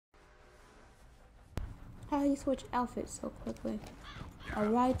How do you switch outfits so quickly? A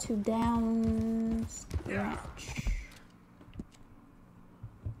ride to Downs Ranch.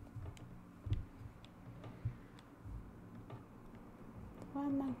 Why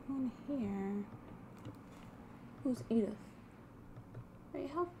am I going here? Who's Edith? Wait,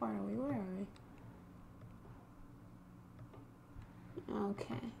 how far are we? Where are we?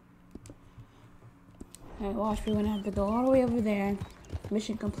 Okay. Alright, watch, we're gonna have to go all the way over there.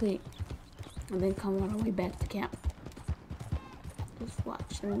 Mission complete. And then come all the way back to camp. Just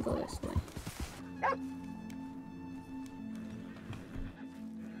watch, let me go this way.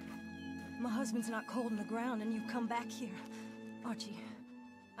 My husband's not cold on the ground and you've come back here. Archie,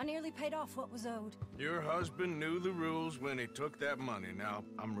 I nearly paid off what was owed. Your husband knew the rules when he took that money. Now,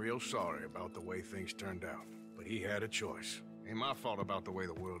 I'm real sorry about the way things turned out. But he had a choice. Ain't my fault about the way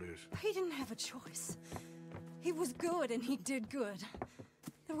the world is. He didn't have a choice. He was good and he did good.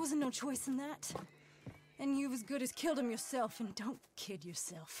 There wasn't no choice in that. And you've as good as killed him yourself, and don't kid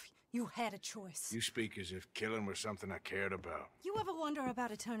yourself. You had a choice. You speak as if killing was something I cared about. You ever wonder about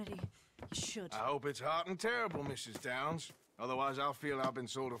eternity? You should. I hope it's hot and terrible, Mrs. Downs. Otherwise, I'll feel I've been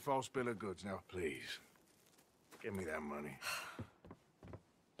sold a false bill of goods. Now, please, give me that money.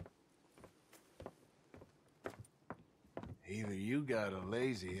 Either you got a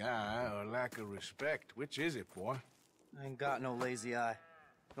lazy eye or lack of respect. Which is it, boy? I ain't got no lazy eye.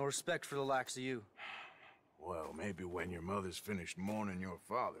 No respect for the likes of you. Well, maybe when your mother's finished mourning your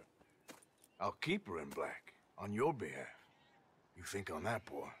father, I'll keep her in black, on your behalf. You think on that,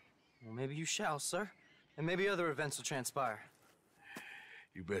 boy? Well, maybe you shall, sir. And maybe other events will transpire.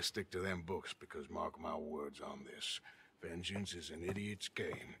 You best stick to them books, because mark my words on this. Vengeance is an idiot's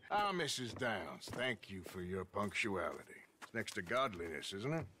game. Ah, Mrs. Downs, thank you for your punctuality. It's next to godliness,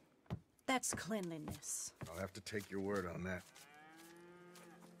 isn't it? That's cleanliness. I'll have to take your word on that.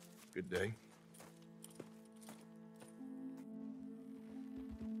 Good day.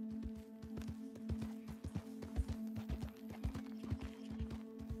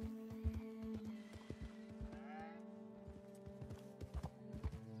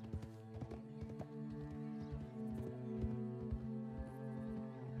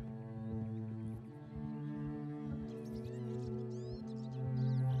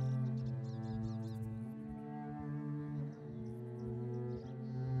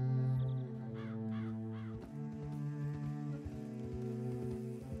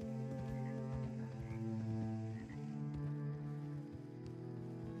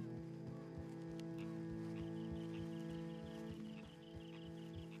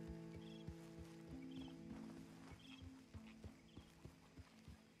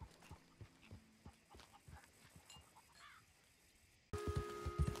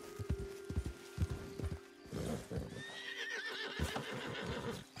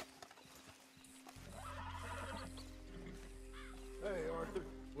 Hey, Arthur.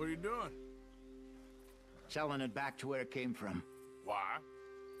 What are you doing? Selling it back to where it came from. Why?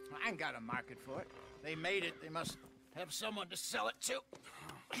 I ain't got a market for it. They made it. They must have someone to sell it to.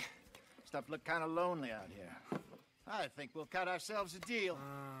 Stuff look kind of lonely out here. I think we'll cut ourselves a deal.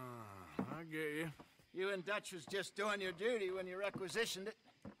 I get you. You and Dutch was just doing your duty when you requisitioned it.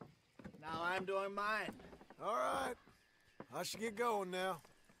 Now I'm doing mine. All right. I should get going now.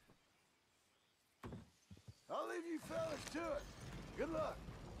 I'll leave you fellas to it. Good luck.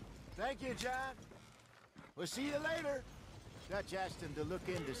 Thank you, John. We'll see you later. Dutch asked him to look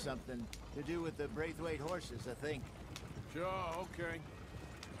into something to do with the Braithwaite horses, I think. Sure, okay.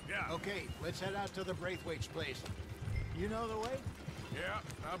 Yeah. Okay, let's head out to the Braithwaite's place. You know the way? Yeah,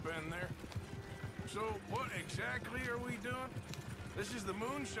 I've been there. So, what exactly are we doing? This is the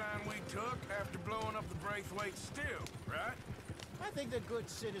moonshine we took after blowing up the Braithwaite still, right? I think the good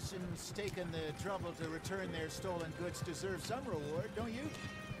citizens taking the trouble to return their stolen goods deserve some reward, don't you?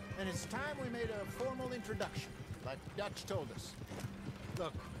 And it's time we made a formal introduction, like Dutch told us.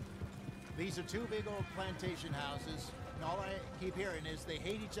 Look, these are two big old plantation houses, and all I keep hearing is they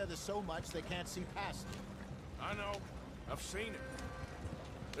hate each other so much they can't see past it. I know. I've seen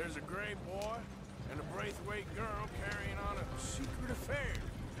it. There's a gray boy and a Braithwaite girl carrying on a secret affair.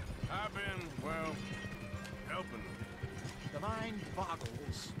 I've been, well, helping them. The mind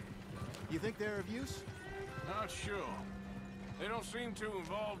boggles. You think they're of use? Not sure. They don't seem too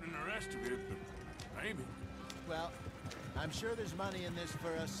involved in the rest of it, but maybe. Well, I'm sure there's money in this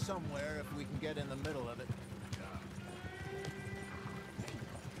for us somewhere if we can get in the middle of it.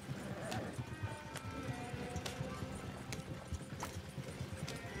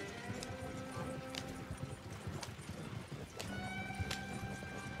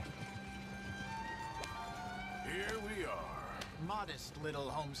 Here we are. Modest little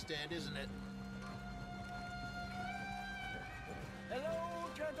homestead, isn't it? Hello,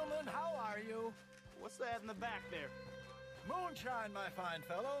 gentlemen. How are you? What's that in the back there? Moonshine, my fine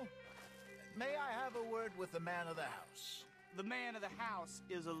fellow. May I have a word with the man of the house? The man of the house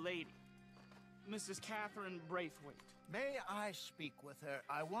is a lady. Mrs. Catherine Braithwaite. May I speak with her?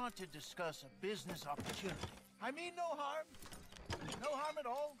 I want to discuss a business opportunity. I mean no harm. No harm at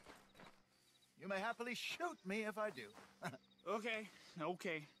all. You may happily shoot me if I do.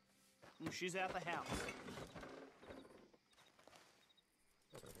 Okay. She's at the house.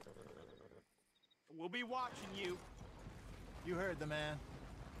 We'll be watching you. You heard the man.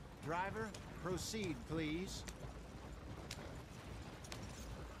 Driver, proceed, please.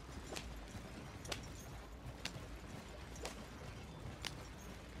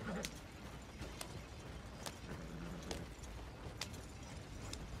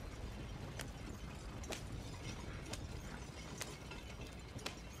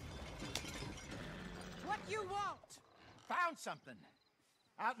 What you want? Found something.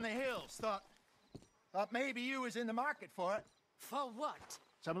 Out in the hills. Thought maybe you was in the market for it. For what?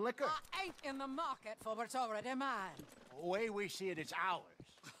 Some liquor. I ain't in the market for what's already mine. The way we see it, it's ours.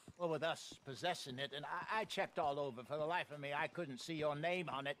 Well, with us possessing it, and I checked all over. For the life of me, I couldn't see your name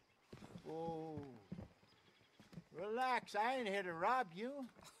on it. Oh. Relax, I ain't here to rob you.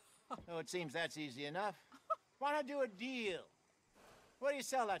 Oh, it seems that's easy enough. Why not do a deal? What do you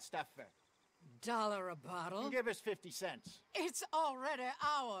sell that stuff for? $1 a bottle? Give us 50 cents. It's already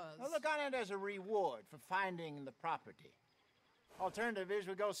ours. Well, look on it as a reward for finding the property. Alternative is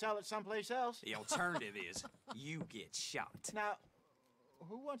we go sell it someplace else. The alternative is you get shot. Now,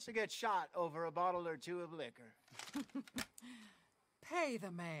 who wants to get shot over a bottle or two of liquor? Pay the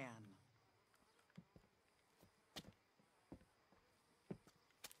man.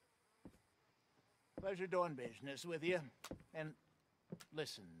 Pleasure doing business with you. And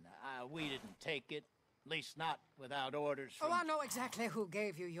listen, we didn't take it. At least not without orders from... Oh, I know exactly who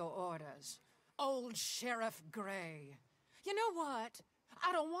gave you your orders. Old Sheriff Gray. You know what?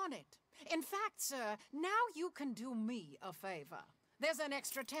 I don't want it. In fact, sir, now you can do me a favor. There's an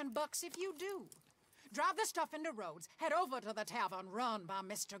extra $10 if you do. Drive the stuff into Rhodes, head over to the tavern run by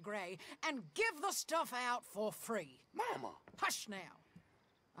Mr. Gray, and give the stuff out for free. Mama! Hush now.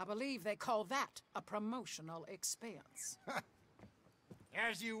 I believe they call that a promotional expense.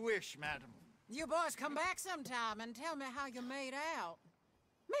 As you wish, madam. You boys come back sometime and tell me how you made out.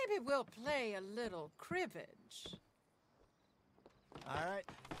 Maybe we'll play a little cribbage. All right.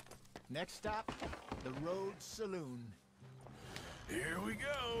 Next stop, the Rhodes Saloon. Here we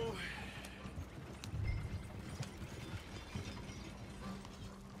go.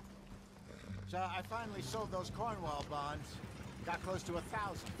 So I finally sold those Cornwall bonds. Got close to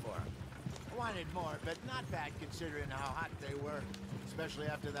 1,000 for them. I wanted more, but not bad considering how hot they were. Especially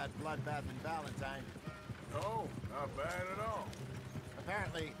after that bloodbath in Valentine. No, not bad at all.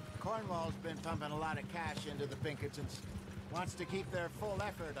 Apparently, Cornwall's been pumping a lot of cash into the Pinkertons. Wants to keep their full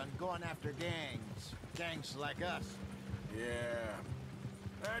effort on going after gangs. Gangs like us. Yeah,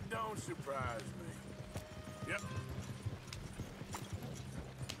 that don't surprise me. Yep.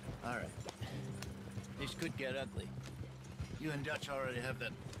 All right. This could get ugly. You and Dutch already have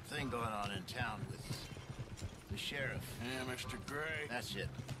that thing going on in town with the sheriff. Yeah, Mr. Gray. That's it.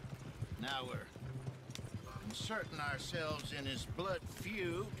 Now we're inserting ourselves in his blood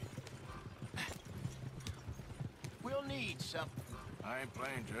feud. We'll need something. I ain't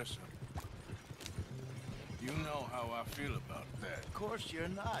playing dress up. You know how I feel about that. Of course you're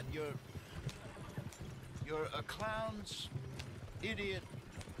not. You're a clown's idiot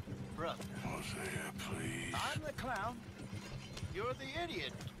brother. Hosea, please. I'm the clown. You're the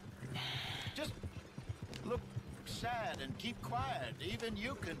idiot. Just look sad and keep quiet. Even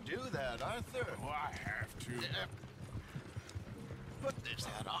you can do that, Arthur. Oh, I have to. Put this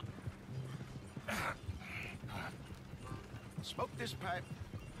hat on. Smoke this pipe.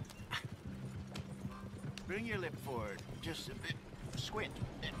 Bring your lip forward. Just a bit. Squint.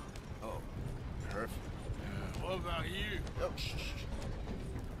 Oh, perfect. What about you? Oh, shh, shh.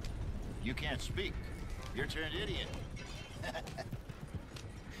 You can't speak. You're turned idiot.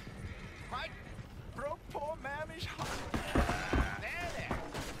 Right broke poor Mammy's heart. There.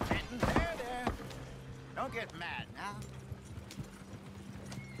 Fenton, there. Don't get mad now.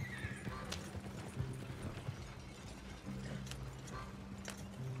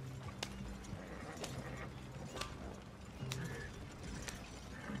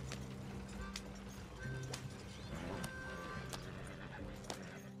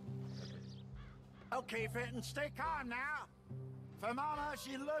 Okay, Fenton, stay calm now. For Mama,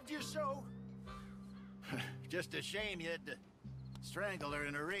 she loved you so. Just a shame you had to strangle her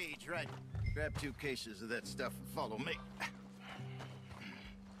in a rage, right? Grab 2 cases of that stuff and follow me.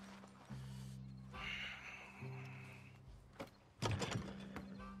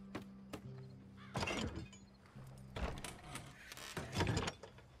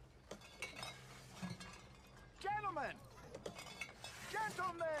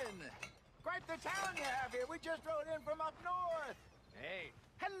 Gentlemen! Quite the town you have here. We just rode in from up north. Hey.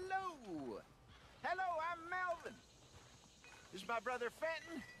 Hello. Hello, I'm Melvin. This is my brother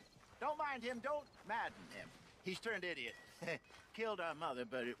Fenton. Don't mind him. Don't madden him. He's turned idiot. Killed our mother,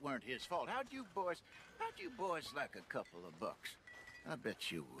 but it weren't his fault. How'd you boys like a couple of bucks? I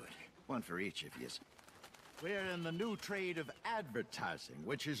bet you would. One for each of yous. We're in the new trade of advertising,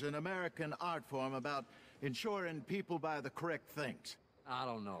 which is an American art form about ensuring people buy the correct things. I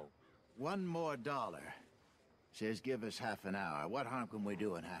don't know. $1 more. Says give us half an hour. What harm can we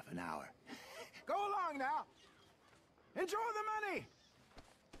do in half an hour? Go along now. Enjoy the money.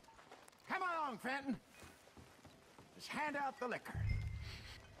 Come along, Fenton. Just hand out the liquor.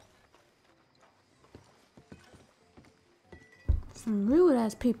 Some rude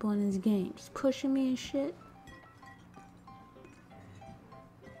ass people in this game, just pushing me and shit.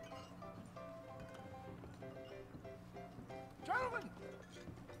 Gentlemen!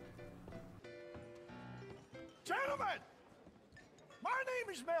 Gentlemen! My name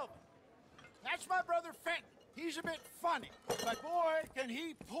is Melvin. That's my brother Fenton. He's a bit funny, but boy, can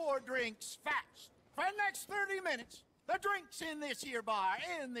he pour drinks fast. For the next 30 minutes, the drinks in this here bar,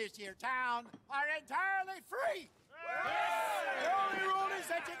 in this here town, are entirely free. The only rule is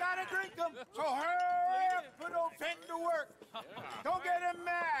that you gotta drink them. So hurry up, put old Fenton to work. Don't get him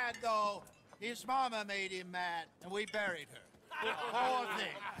mad, though. His mama made him mad, and we buried her. Poor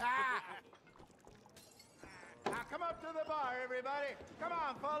thing. Now come up to the bar, everybody. Come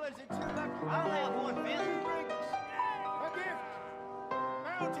on, fellas, it's your lucky day. I'll have one, Fenton. Drinks. A gift.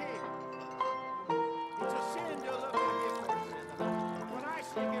 Bounty. It's a sin to look at a gift horse in the mouth. When I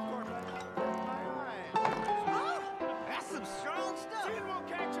see a gift horse, I close my eyes. Oh, that's some strong stuff. Sin will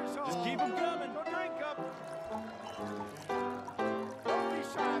catch us all. Just keep 'em coming. So drink up. Don't be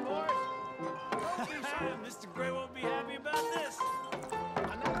shy, boys. Don't be shy. Mr. Gray won't be happy about this.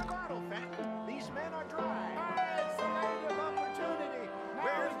 Another bottle, Fenton. These men are dry. It's the land of opportunity. Now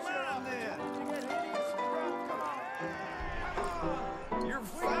Where's it's your mine, then? opportunity to get hideously drunk. Come on. Come on. You're We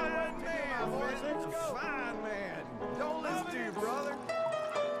got fine work to do, man, my boys. Fenton. Let's go. Fine man. Don't listen to your brother.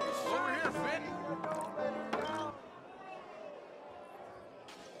 Over here, Fenton. Don't let her down.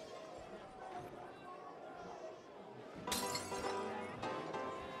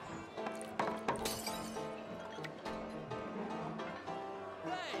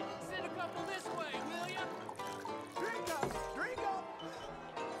 Hey, send a couple this way, will ya? Drink up. Drink up.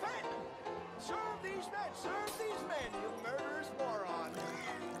 Fenton, serve these men, you murderous moron.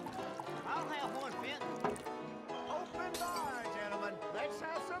 I'll have one, Fenton. Open bar, gentlemen. Let's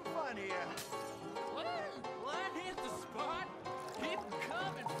have some fun here. Well, that hit the spot. Keep 'em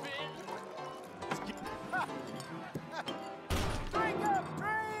coming, Fenton. Drink up,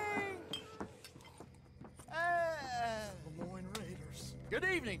 drink! Lemoyne Raiders. Good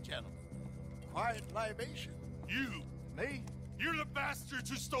evening, gentlemen. Quiet libation. You! Me? You're the bastards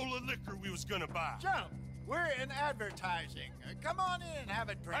who stole the liquor we was gonna buy! Gentlemen, we're in advertising. Come on in and have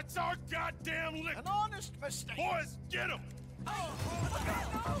a drink. That's our goddamn liquor! An honest mistake. Boys, get him!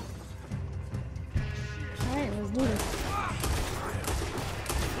 Alright, let's do this.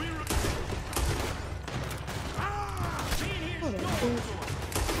 Hold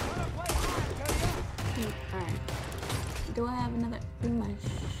on, dude. Alright. Do I have another? Bring my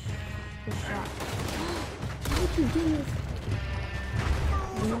shot. How did you do this?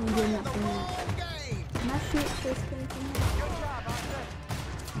 I'm not good enough for me. Can I shoot this thing from here?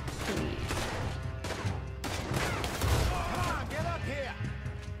 See. Come on, get up here.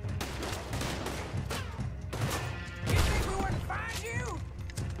 You think we wouldn't find you?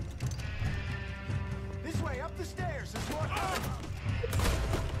 This way, up the stairs. There's more.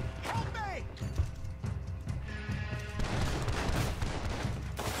 Help me!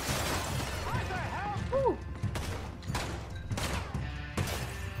 What the hell? Ooh.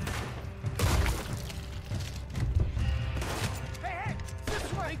 Hey,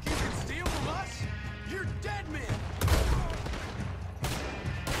 this way! Think you can steal from us? You're dead men.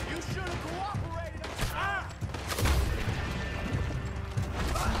 You should have cooperated.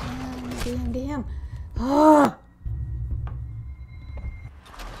 Damn. Ah!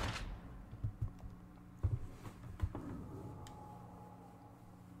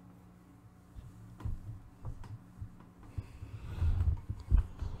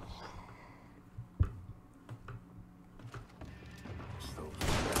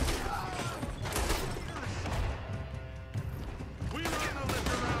 We run the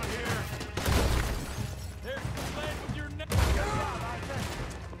liquor around here! There's the lead with your neck.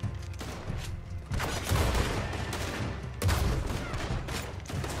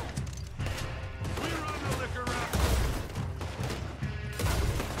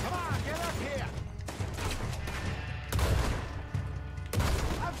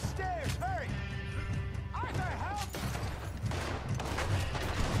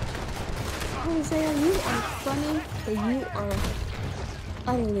 Hosea, you are funny, but you are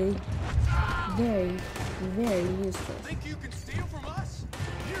utterly very, very useless. Think you can steal from us?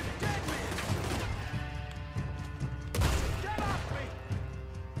 You're dead, man! Get off me!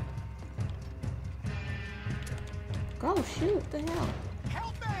 Go shoot, the hell.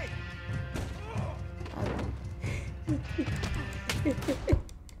 Help me!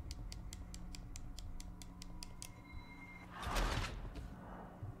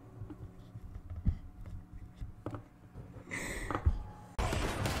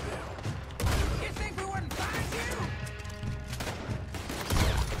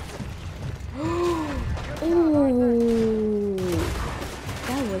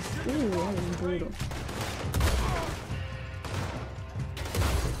 That was brutal.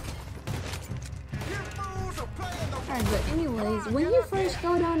 Alright, but anyways, when you first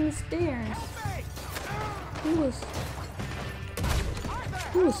go down the stairs, he was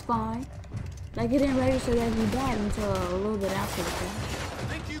fine. Like, it didn't register that he died until a little bit after the fact.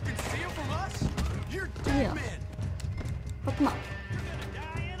 Think you can steal from us? You're dead, man! Fuck him up.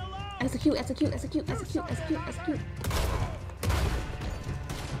 Execute, execute, execute, execute, execute, execute.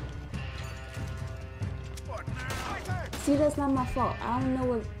 See, that's not my fault. I don't know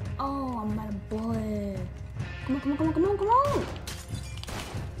what. Oh, I'm about to blow it. Come on, come on, come on, come on, come on!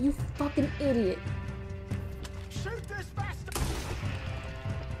 You fucking idiot. Shoot this bastard!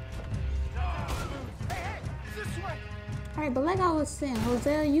 Hey, this way! Alright, but like I was saying,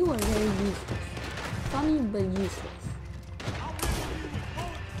 Hosea, you are very useless. Funny, but useless.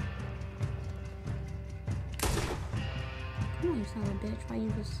 Come on, you son of a bitch. Why you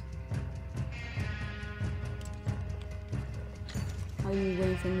just... Why you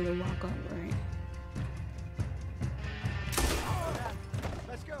waiting for me to walk up, right?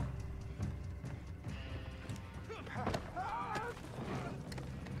 Let's go.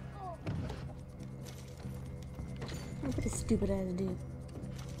 What a stupid ass dude.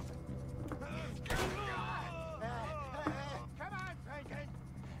 Come on, Franklin.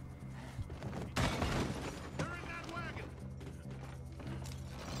 They're in that wagon.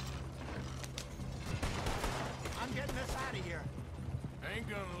 I'm getting us out of here. Ain't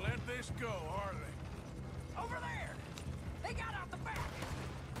gonna let this go, are they? Over there. They got out the back.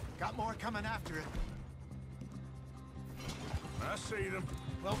 Got more coming after it. I see them.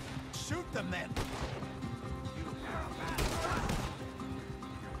 Well, shoot them then.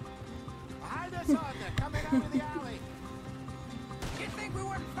 Behind us, on there, coming out of the alley. You think we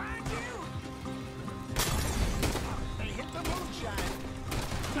wouldn't find you? They hit the moonshine.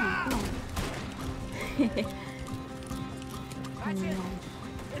 Come on, That's it.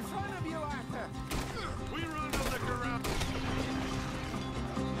 In front of you, Arthur. We run the liquor out.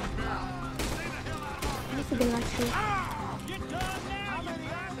 Stay the hell out of our that's a good lecture. Get done now! How many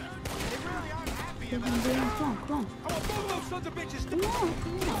are there? They really aren't happy Come about on, it. come on, come on. I'm gonna move those sons of bitches! Come on,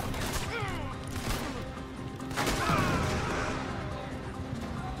 come on.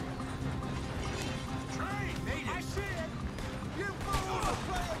 Train, made it. I see it. You fools are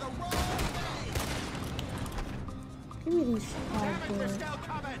playing the wrong game. Give me these Damn it, they're boys. still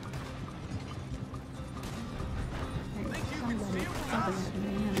coming. Alright, Think you can somebody, steal from something us?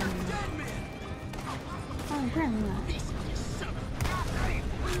 happened. You're dead, man. Oh, apparently not.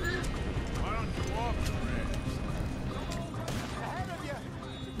 Why don't you walk the rest? Ahead of you.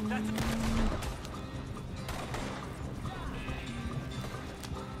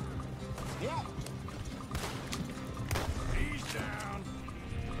 Yeah. He's down.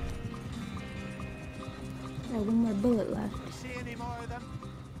 Got one more bullet left. You see any more of them?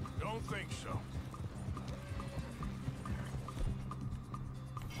 Don't think so.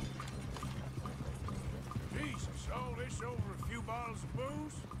 Jesus, all this over a few bottles of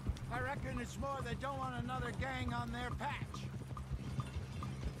booze? I reckon it's more they don't want another gang on their patch.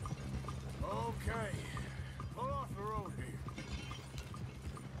 Okay. Pull off the road here.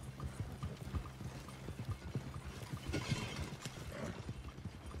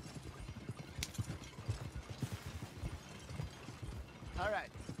 All right.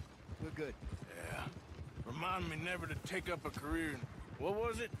 We're good. Yeah. Remind me never to take up a career in... What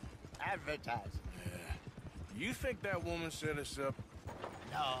was it? Advertising. Yeah. You think that woman set us up?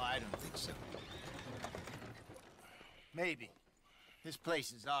 No, I don't think so. Maybe. This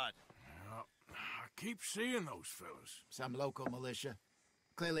place is odd. Well, I keep seeing those fellas. Some local militia.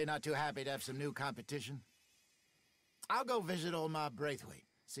 Clearly not too happy to have some new competition. I'll go visit old Ma Braithwaite.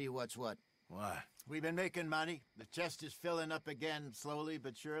 See what's what. Why? We've been making money. The chest is filling up again, slowly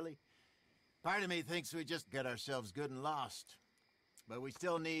but surely. Part of me thinks we just get ourselves good and lost. But we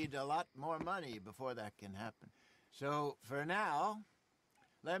still need a lot more money before that can happen. So, for now,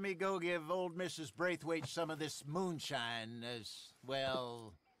 let me go give old Mrs. Braithwaite some of this moonshine as,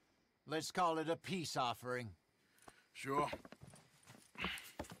 well, let's call it a peace offering. Sure.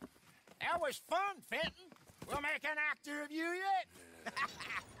 That was fun, Fenton. We'll make an actor of you yet.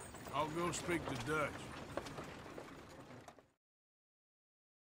 I'll go speak to Dutch.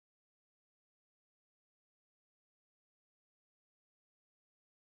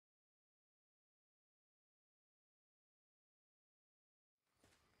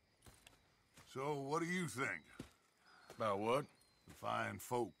 So, what do you think? About what? The fine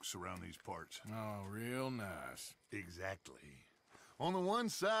folks around these parts. Oh, real nice. Exactly. On the one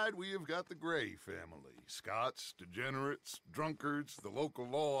side, we have got the Gray family. Scots, degenerates, drunkards, the local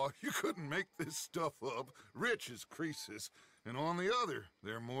law. You couldn't make this stuff up. Rich as Croesus. And on the other,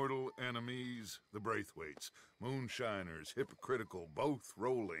 their mortal enemies, the Braithwaites. Moonshiners, hypocritical, both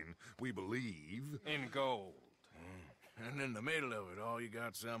rolling, we believe. In gold. And in the middle of it all, you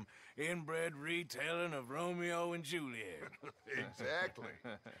got some inbred retelling of Romeo and Juliet. Exactly.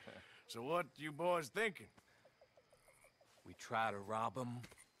 So what you boys thinking? We try to rob them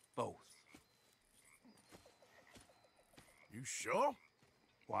both. You sure?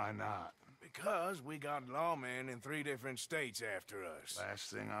 Why not? Because we got lawmen in 3 different states after us.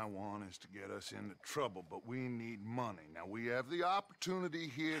 Last thing I want is to get us into trouble, but we need money. Now, we have the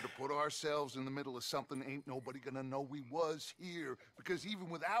opportunity here to put ourselves in the middle of something ain't nobody gonna know we was here, because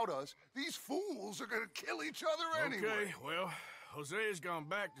even without us, these fools are gonna kill each other anyway. Okay, well, Hosea's gone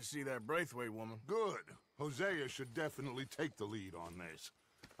back to see that Braithwaite woman. Good. Hosea should definitely take the lead on this.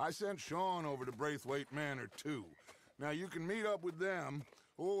 I sent Sean over to Braithwaite Manor, too. Now, you can meet up with them,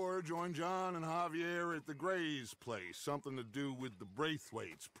 or join John and Javier at the Gray's place. Something to do with the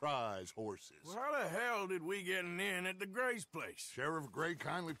Braithwaite's prize horses. Well, how the hell did we get in at the Gray's place? Sheriff Gray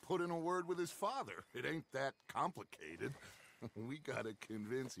kindly put in a word with his father. It ain't that complicated. We gotta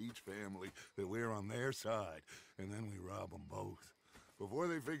convince each family that we're on their side, and then we rob them both. Before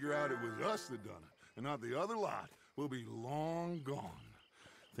they figure out it was us that done it, and not the other lot, we'll be long gone.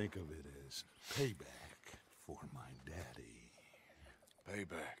 Think of it as payback for my daddy.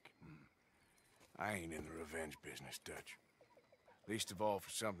 Payback. I ain't in the revenge business, Dutch. Least of all for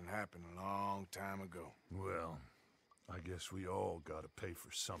something happened a long time ago. Well, I guess we all gotta pay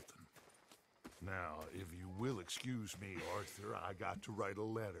for something. Now, if you will excuse me, Arthur, I got to write a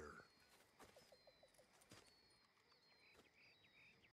letter.